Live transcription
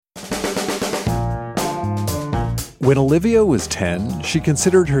When Olivia was 10, she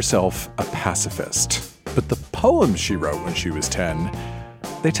considered herself a pacifist. But the poems she wrote when she was 10,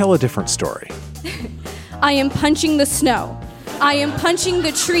 they tell a different story. I am punching the snow. I am punching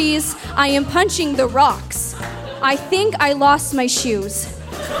the trees. I am punching the rocks. I think I lost my shoes.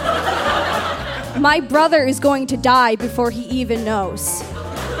 My brother is going to die before he even knows.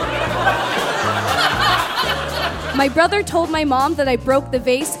 My brother told my mom that I broke the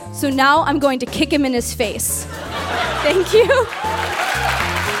vase, so now I'm going to kick him in his face. Thank you.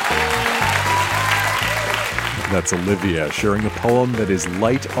 That's Olivia sharing a poem that is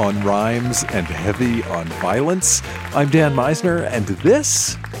light on rhymes and heavy on violence. I'm Dan Meisner, and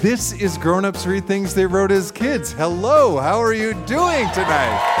this is Grown Ups Read Things They Wrote as Kids. Hello, how are you doing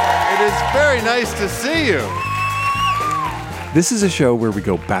tonight? It is very nice to see you. This is a show where we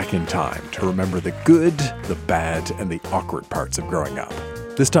go back in time to remember the good, the bad, and the awkward parts of growing up.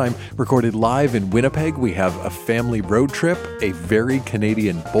 This time, recorded live in Winnipeg, we have a family road trip, a very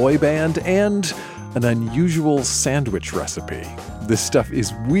Canadian boy band, and an unusual sandwich recipe. This stuff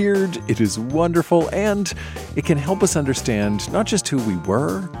is weird, it is wonderful, and it can help us understand not just who we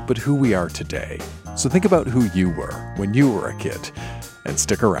were, but who we are today. So think about who you were when you were a kid, and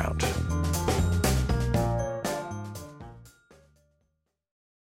stick around.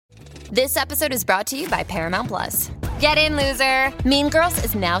 This episode is brought to you by Paramount Plus. Get in, loser! Mean Girls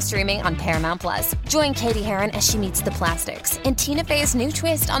is now streaming on Paramount Plus. Join Katie Heron as she meets the plastics in Tina Fey's new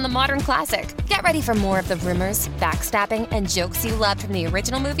twist on the modern classic. Get ready for more of the rumors, backstabbing, and jokes you loved from the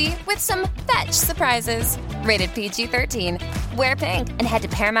original movie with some fetch surprises. Rated PG-13. Wear pink and head to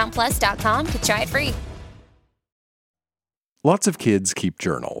ParamountPlus.com to try it free. Lots of kids keep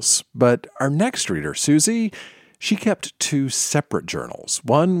journals, but our next reader, Susie, she kept two separate journals.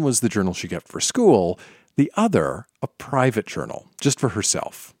 One was the journal she kept for school, the other a private journal, just for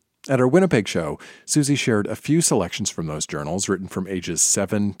herself. At our Winnipeg show, Susie shared a few selections from those journals written from ages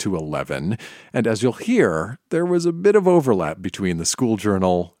 7 to 11, and as you'll hear, there was a bit of overlap between the school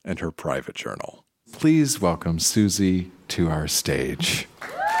journal and her private journal. Please welcome Susie to our stage.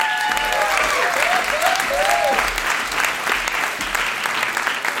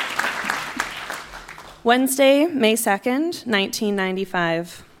 Wednesday, May 2nd,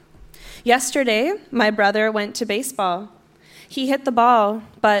 1995. Yesterday, my brother went to baseball. He hit the ball,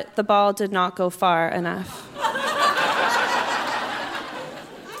 but the ball did not go far enough.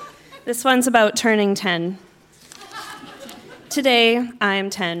 This one's about turning 10. Today, I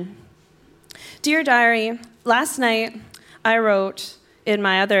am 10. Dear diary, last night I wrote in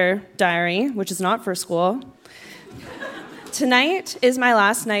my other diary, which is not for school, tonight is my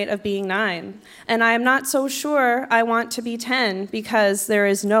last night of being 9, and I am not so sure I want to be 10 because there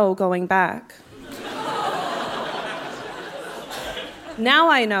is no going back.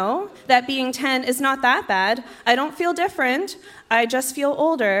 Now I know that being 10 is not that bad. I don't feel different. I just feel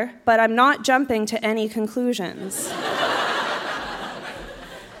older, but I'm not jumping to any conclusions.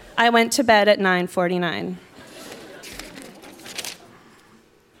 I went to bed at 9:49.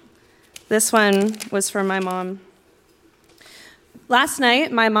 This one was for my mom. Last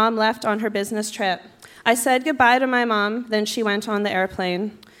night, my mom left on her business trip. I said goodbye to my mom, then she went on the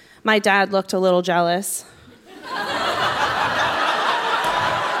airplane. My dad looked a little jealous.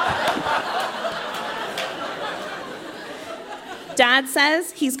 Dad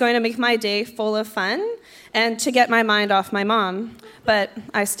says he's going to make my day full of fun and to get my mind off my mom, but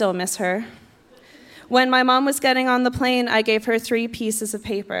I still miss her. When my mom was getting on the plane, I gave her 3 pieces of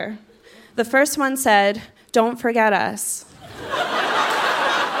paper. The first one said, "Don't forget us."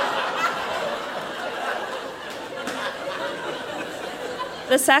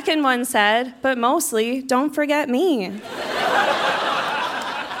 The second one said, "But mostly, don't forget me."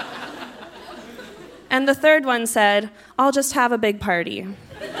 And the third one said, "I'll just have a big party."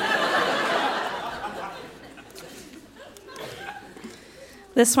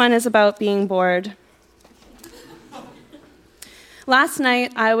 This one is about being bored. Last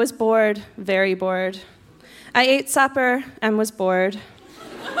night, I was bored, very bored. I ate supper and was bored.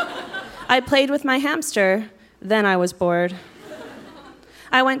 I played with my hamster, then I was bored.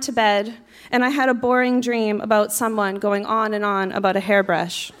 I went to bed, and I had a boring dream about someone going on and on about a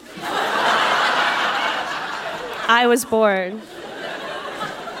hairbrush. I was bored.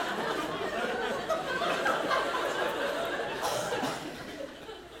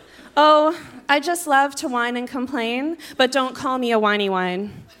 Oh, I just love to whine and complain, but don't call me a whiny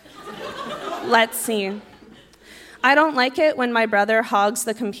wine. Let's see. I don't like it when my brother hogs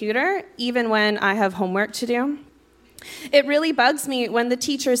the computer, even when I have homework to do. It really bugs me when the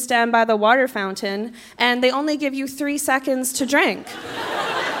teachers stand by the water fountain and they only give you 3 seconds to drink.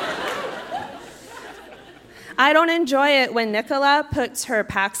 I don't enjoy it when Nicola puts her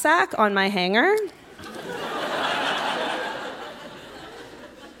pack sack on my hanger.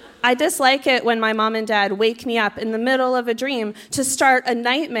 I dislike it when my mom and dad wake me up in the middle of a dream to start a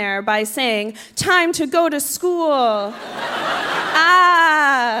nightmare by saying, "Time to go to school."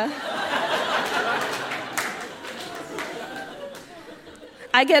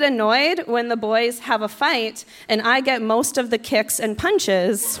 I get annoyed when the boys have a fight and I get most of the kicks and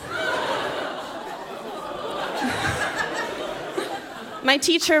punches. My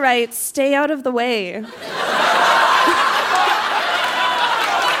teacher writes, "Stay out of the way."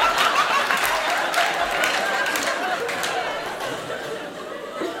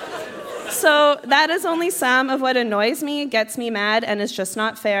 So that is only some of what annoys me, gets me mad, and is just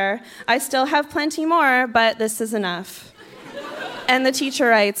not fair. I still have plenty more, but this is enough. And the teacher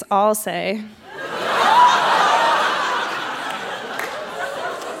writes, "I'll say."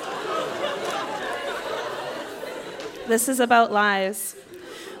 This is about lies.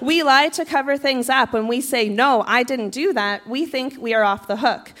 We lie to cover things up. When we say, "No, I didn't do that," we think we are off the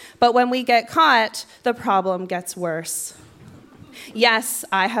hook. But when we get caught, the problem gets worse. Yes,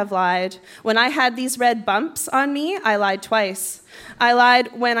 I have lied. When I had these red bumps on me, I lied twice. I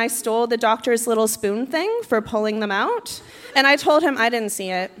lied when I stole the doctor's little spoon thing for pulling them out, and I told him I didn't see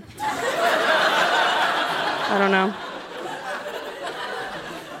it. I don't know.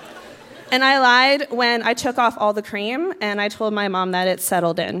 And I lied when I took off all the cream, and I told my mom that it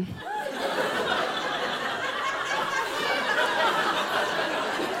settled in.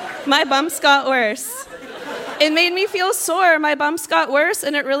 My bumps got worse. It made me feel sore. My bumps got worse,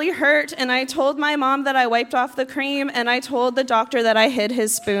 and it really hurt. And I told my mom that I wiped off the cream, and I told the doctor that I hid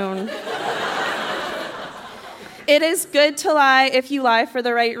his spoon. It is good to lie if you lie for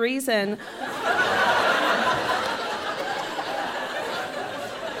the right reason.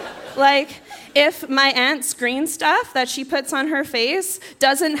 Like, if my aunt's green stuff that she puts on her face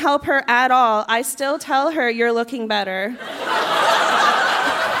doesn't help her at all, I still tell her, "You're looking better."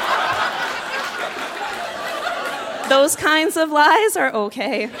 Those kinds of lies are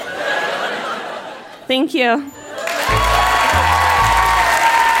okay. Thank you.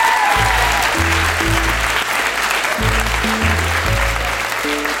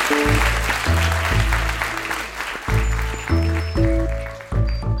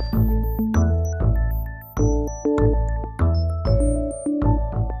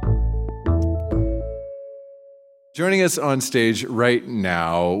 Joining us on stage right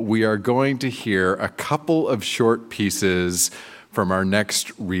now, we are going to hear a couple of short pieces from our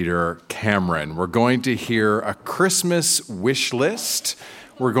next reader, Cameron. We're going to hear a Christmas wish list.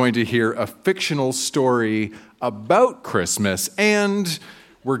 We're going to hear a fictional story about Christmas, and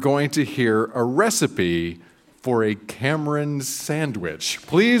we're going to hear a recipe for a Cameron sandwich.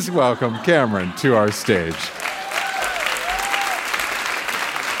 Please welcome Cameron to our stage.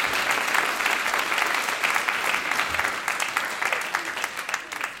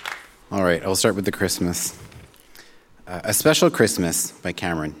 All right, I'll start with the Christmas. A Special Christmas by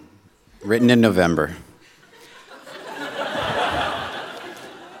Cameron, written in November.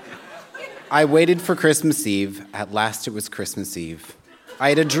 I waited for Christmas Eve. At last it was Christmas Eve. I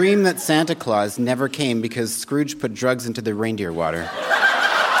had a dream that Santa Claus never came because Scrooge put drugs into the reindeer water.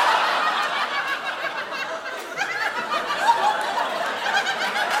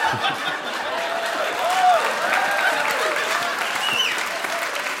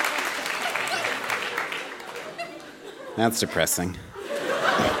 That's depressing.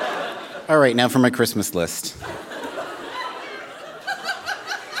 All right, now for my Christmas list.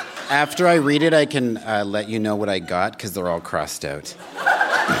 After I read it, I can let you know what I got, because they're all crossed out.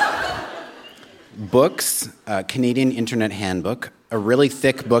 Books, Canadian Internet Handbook, a really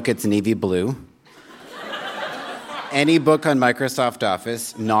thick book, it's navy blue. Any book on Microsoft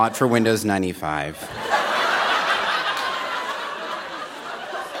Office, not for Windows 95.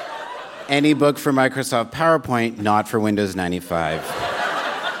 Any book for Microsoft PowerPoint, not for Windows 95.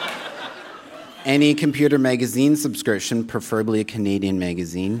 Any computer magazine subscription, preferably a Canadian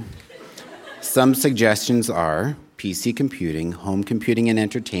magazine. Some suggestions are PC computing, home computing and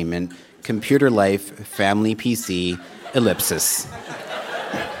entertainment, computer life, family PC, ellipsis.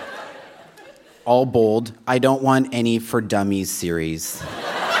 All bold, I don't want any For Dummies series.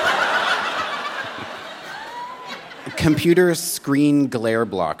 Computer screen glare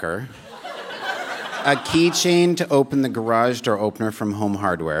blocker. A keychain to open the garage door opener from Home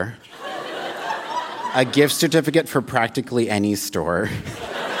Hardware. A gift certificate for practically any store.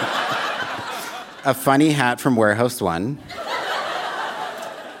 A funny hat from Warehouse One.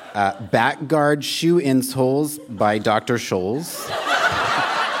 Backguard shoe insoles by Dr. Scholl's.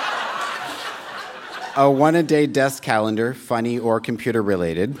 a one-a-day desk calendar, funny or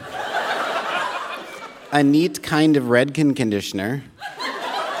computer-related, a neat kind of Redken conditioner,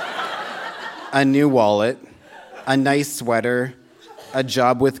 a new wallet, a nice sweater, a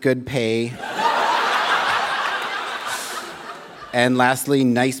job with good pay, and lastly,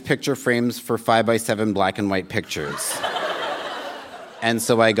 nice picture frames for 5x7 black and white pictures. And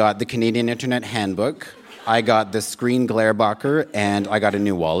so I got the Canadian Internet Handbook, I got the Screen Glarebacher, and I got a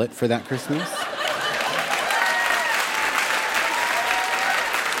new wallet for that Christmas.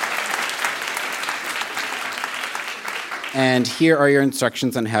 And here are your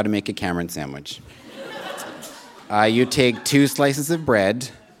instructions on how to make a Cameron sandwich. You take 2 slices of bread,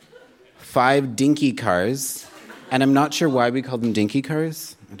 5 dinky cars, and I'm not sure why we call them dinky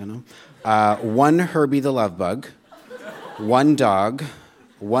cars. I don't know. 1 Herbie the Love Bug, 1 dog,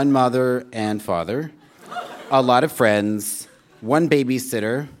 1 mother and father, a lot of friends, 1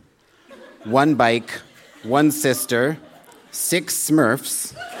 babysitter, 1 bike, 1 sister, 6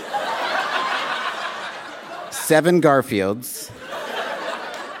 Smurfs, 7 Garfields.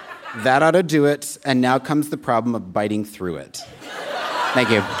 That ought to do it, and now comes the problem of biting through it. Thank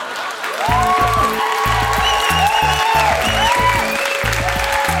you.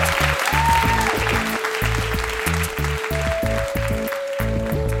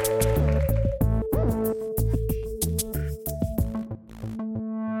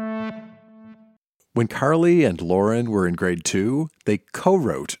 When Carly and Lauren were in grade 2, they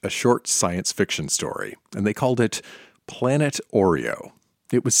co-wrote a short science fiction story, and they called it Planet Oreo.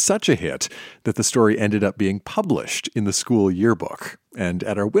 It was such a hit that the story ended up being published in the school yearbook. And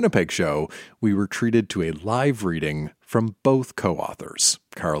at our Winnipeg show, we were treated to a live reading from both co-authors,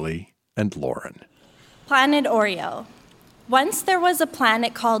 Carly and Lauren. Planet Oreo. Once there was a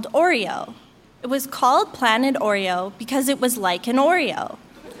planet called Oreo. It was called Planet Oreo because it was like an Oreo.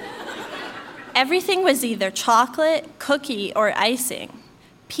 Everything was either chocolate, cookie, or icing.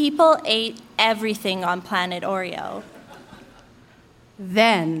 People ate everything on Planet Oreo.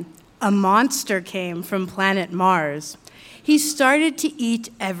 Then a monster came from planet Mars. He started to eat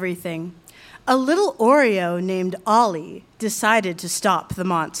everything. A little Oreo named Ollie decided to stop the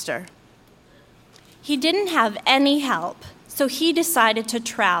monster. He didn't have any help, so he decided to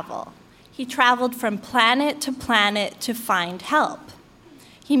travel. He traveled from planet to find help.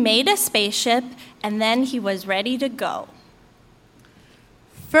 He made a spaceship, and then he was ready to go.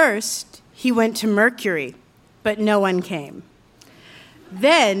 First, he went to Mercury, but no one came.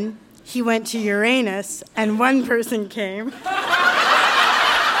 Then he went to Uranus, and one person came.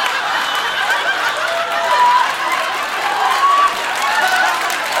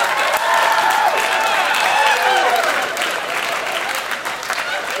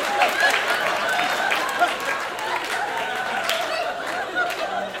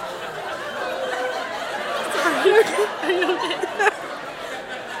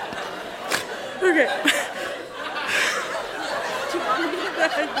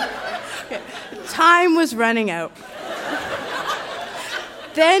 Time was running out.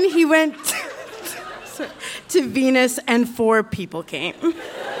 Then he went to Venus, and 4 people came.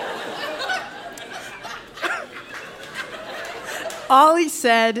 Ollie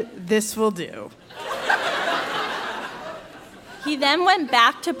said, "This will do." He then went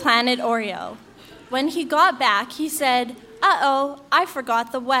back to Planet Oreo. When he got back, he said, "Uh-oh, I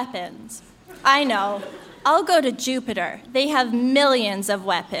forgot the weapons." "I know. I'll go to Jupiter. They have millions of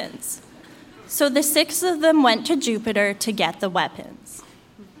weapons." So the 6 of them went to Jupiter to get the weapons.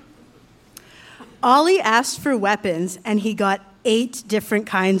 Ollie asked for weapons, and he got 8 different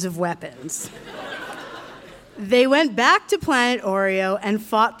kinds of weapons. They went back to Planet Oreo and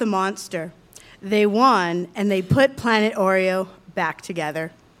fought the monster. They won, and they put Planet Oreo back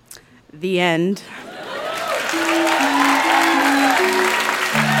together. The end.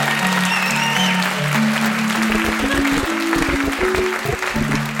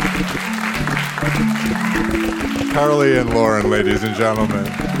 Carly and Lauren, ladies and gentlemen.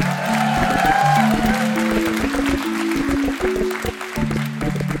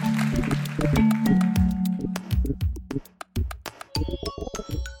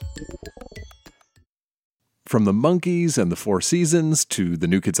 From the Monkees and the Four Seasons to the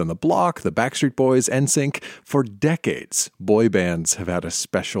New Kids on the Block, the Backstreet Boys, NSYNC, for decades, boy bands have had a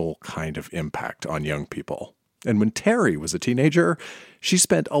special kind of impact on young people. And when Terry was a teenager, she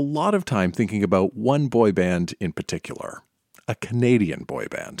spent a lot of time thinking about one boy band in particular, a Canadian boy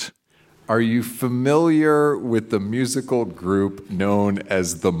band. Are you familiar with the musical group known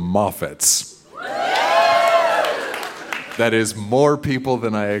as the Moffats? That is more people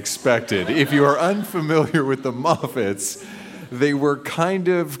than I expected. If you are unfamiliar with the Moffats, They were kind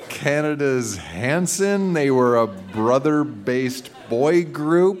of Canada's Hanson. They were a brother-based boy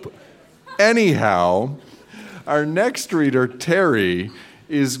group. Anyhow, our next reader, Terry,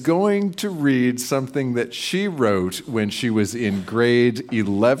 is going to read something that she wrote when she was in grade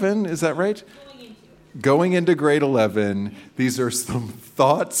 11. Is that right? Going into grade 11. These are some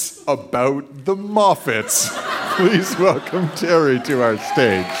thoughts about the Moffats. Please welcome Terry to our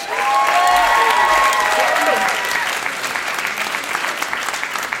stage.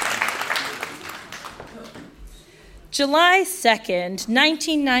 July 2nd,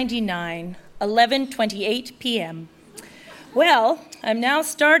 1999, 11:28 p.m. Well, I'm now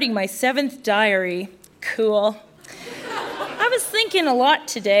starting my 7th diary. Cool. I was thinking a lot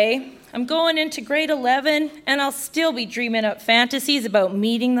today. I'm going into grade 11, and I'll still be dreaming up fantasies about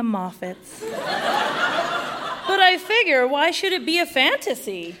meeting the Moffats. But I figure, why should it be a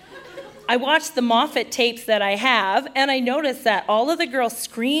fantasy? I watched the Moffat tapes that I have, and I noticed that all of the girls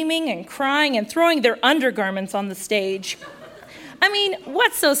screaming and crying and throwing their undergarments on the stage. I mean,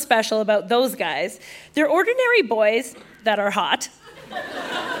 what's so special about those guys? They're ordinary boys that are hot,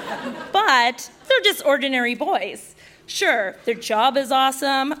 but they're just ordinary boys. Sure, their job is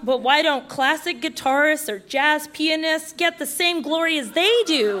awesome, but why don't classic guitarists or jazz pianists get the same glory as they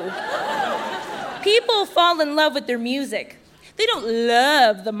do? People fall in love with their music. They don't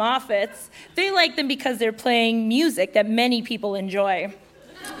love the Moffats. They like them because they're playing music that many people enjoy.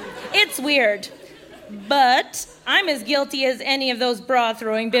 It's weird, but I'm as guilty as any of those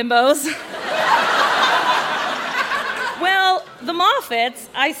bra-throwing bimbos. Well, the Moffats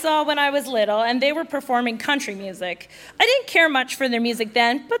I saw when I was little, and they were performing country music. I didn't care much for their music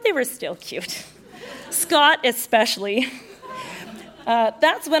then, but they were still cute. Scott especially.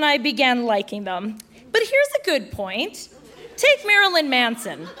 That's when I began liking them. But here's a good point. Take Marilyn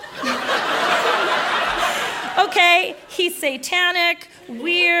Manson. Okay, he's satanic,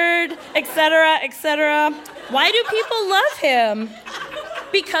 weird, etc., etc. Why do people love him?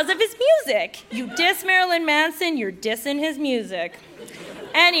 Because of his music. You diss Marilyn Manson, you're dissing his music.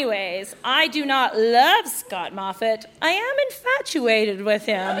 Anyways, I do not love Scott Moffat. I am infatuated with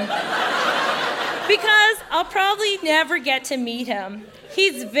him. Because I'll probably never get to meet him.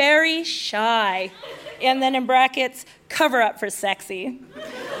 He's very shy. And then in brackets, cover up for sexy.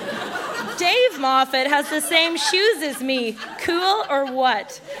 Dave Moffat has the same shoes as me. Cool or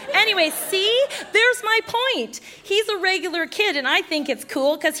what? Anyway, see? There's my point. He's a regular kid, and I think it's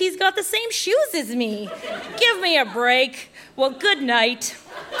cool because he's got the same shoes as me. Give me a break. Well, good night.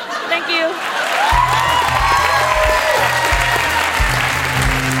 Thank you.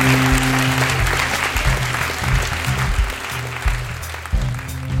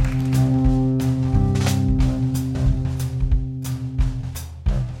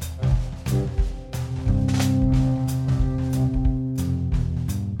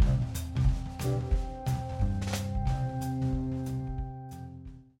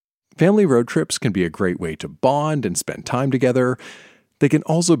 Family road trips can be a great way to bond and spend time together. They can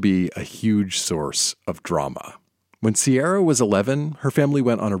also be a huge source of drama. When Sierra was 11, her family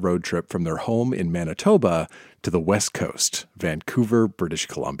went on a road trip from their home in Manitoba to the West Coast, Vancouver, British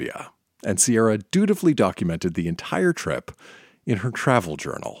Columbia. And Sierra dutifully documented the entire trip in her travel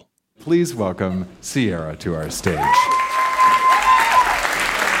journal. Please welcome Sierra to our stage.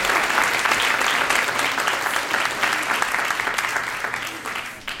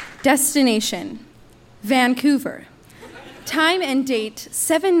 Destination, Vancouver. Time and date,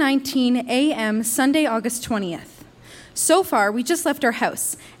 7:19 a.m., Sunday, August 20th. So far, we just left our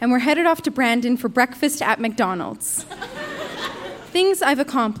house, and we're headed off to Brandon for breakfast at McDonald's. Things I've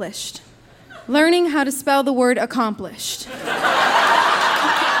accomplished. Learning how to spell the word accomplished.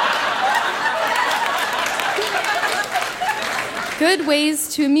 Good ways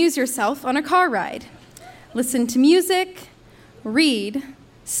to amuse yourself on a car ride. Listen to music, read,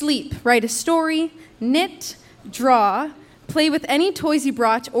 sleep, write a story, knit, draw, play with any toys you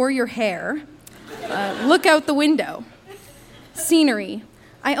brought or your hair, look out the window. Scenery.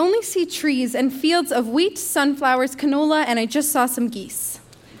 I only see trees and fields of wheat, sunflowers, canola, and I just saw some geese.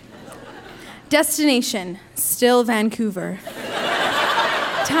 Destination, still Vancouver.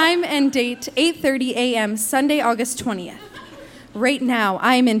 Time and date, 8:30 a.m., Sunday, August 20th. Right now,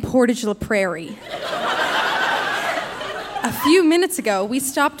 I am in Portage la Prairie. A few minutes ago, we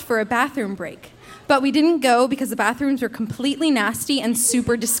stopped for a bathroom break, but we didn't go because the bathrooms were completely nasty and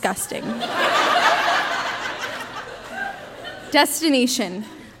super disgusting. Destination,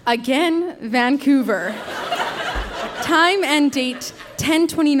 again, Vancouver. Time and date,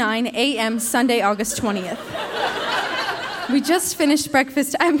 10:29 a.m., Sunday, August 20th. We just finished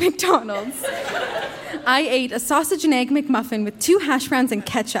breakfast at McDonald's. I ate a sausage and egg McMuffin with 2 hash browns and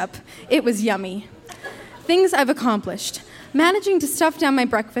ketchup. It was yummy. Things I've accomplished. Managing to stuff down my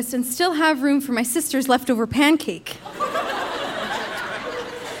breakfast and still have room for my sister's leftover pancake.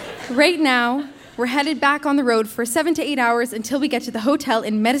 Right now, we're headed back on the road for 7 to 8 hours until we get to the hotel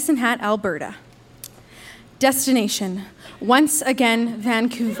in Medicine Hat, Alberta. Destination, once again,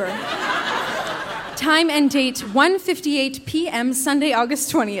 Vancouver. Time and date, 1:58 p.m., Sunday,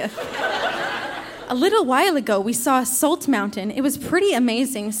 August 20th. A little while ago, we saw Salt Mountain. It was pretty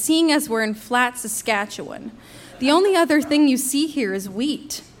amazing, seeing as we're in flat Saskatchewan. The only other thing you see here is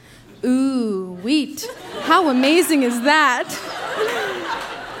wheat. Ooh, wheat. How amazing is that?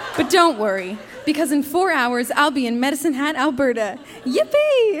 But don't worry, because in 4 hours, I'll be in Medicine Hat, Alberta.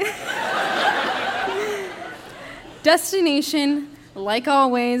 Yippee! Destination, like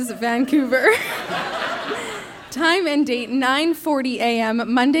always, Vancouver. Time and date, 9:40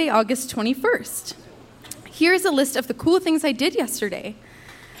 a.m., Monday, August 21st. Here's a list of the cool things I did yesterday.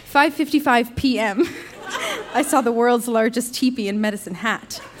 5:55 p.m., I saw the world's largest teepee in Medicine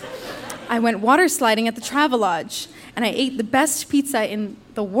Hat. I went water sliding at the Travelodge, and I ate the best pizza in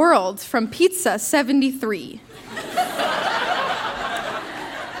the world from Pizza 73.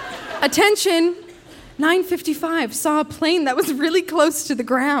 Attention! 9:55, saw a plane that was really close to the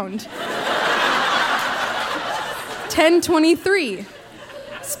ground. 10:23,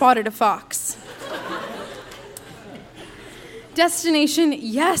 spotted a fox. Destination,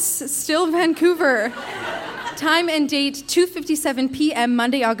 yes, still Vancouver. Time and date, 2:57 p.m.,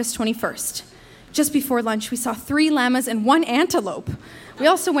 Monday, August 21st. Just before lunch, we saw 3 llamas and 1 antelope. We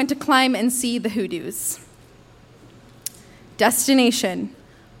also went to climb and see the hoodoos. Destination,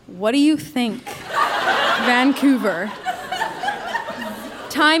 what do you think? Vancouver.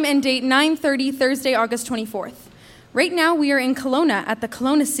 Time and date, 9:30, Thursday, August 24th. Right now, we are in Kelowna at the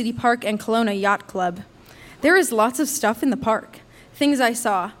Kelowna City Park and Kelowna Yacht Club. There is lots of stuff in the park. Things I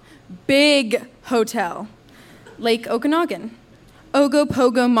saw. Big hotel. Lake Okanagan.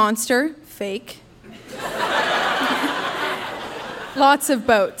 Ogopogo monster. Fake. Lots of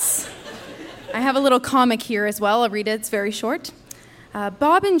boats. I have a little comic here as well. I'll read it. It's very short.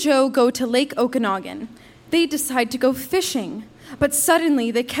 Bob and Joe go to Lake Okanagan. They decide to go fishing, but suddenly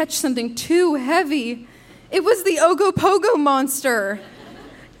they catch something too heavy. It was the Ogopogo monster.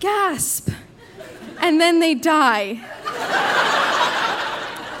 Gasp. And then they die.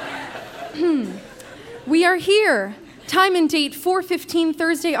 We are here. Time and date, 4:15,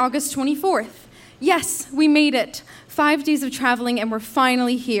 Thursday, August 24th. Yes, we made it. 5 days of traveling, and we're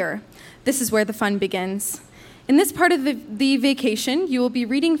finally here. This is where the fun begins. In this part of the vacation, you will be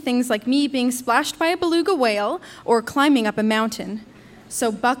reading things like me being splashed by a beluga whale or climbing up a mountain.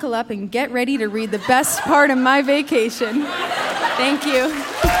 So buckle up and get ready to read the best part of my vacation. Thank you.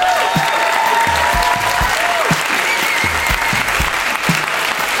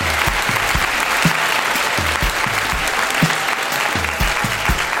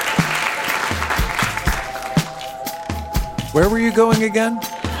 Where were you going again?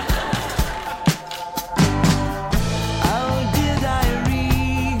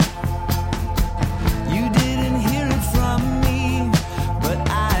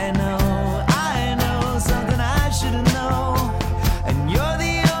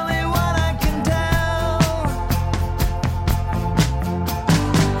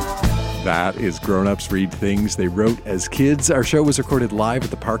 That is Grown Ups Read Things They Wrote as Kids. Our show was recorded live at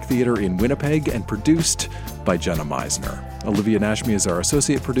the Park Theatre in Winnipeg and produced by Jenna Meisner. Olivia Nashmi is our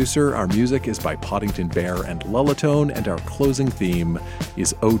associate producer. Our music is by Poddington Bear and Lullatone, and our closing theme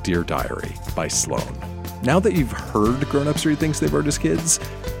is Oh Dear Diary by Sloan. Now that you've heard Grown Ups Read Things They Wrote as Kids,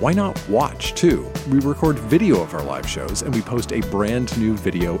 why not watch too? We record video of our live shows, and we post a brand new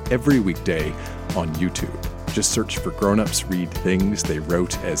video every weekday on YouTube. Just search for Grown Ups Read Things They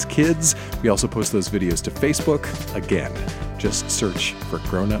Wrote as Kids. We also post those videos to Facebook. Again, just search for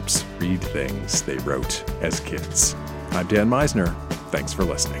Grown Ups Read Things They Wrote as Kids. I'm Dan Meisner. Thanks for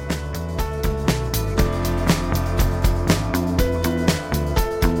listening.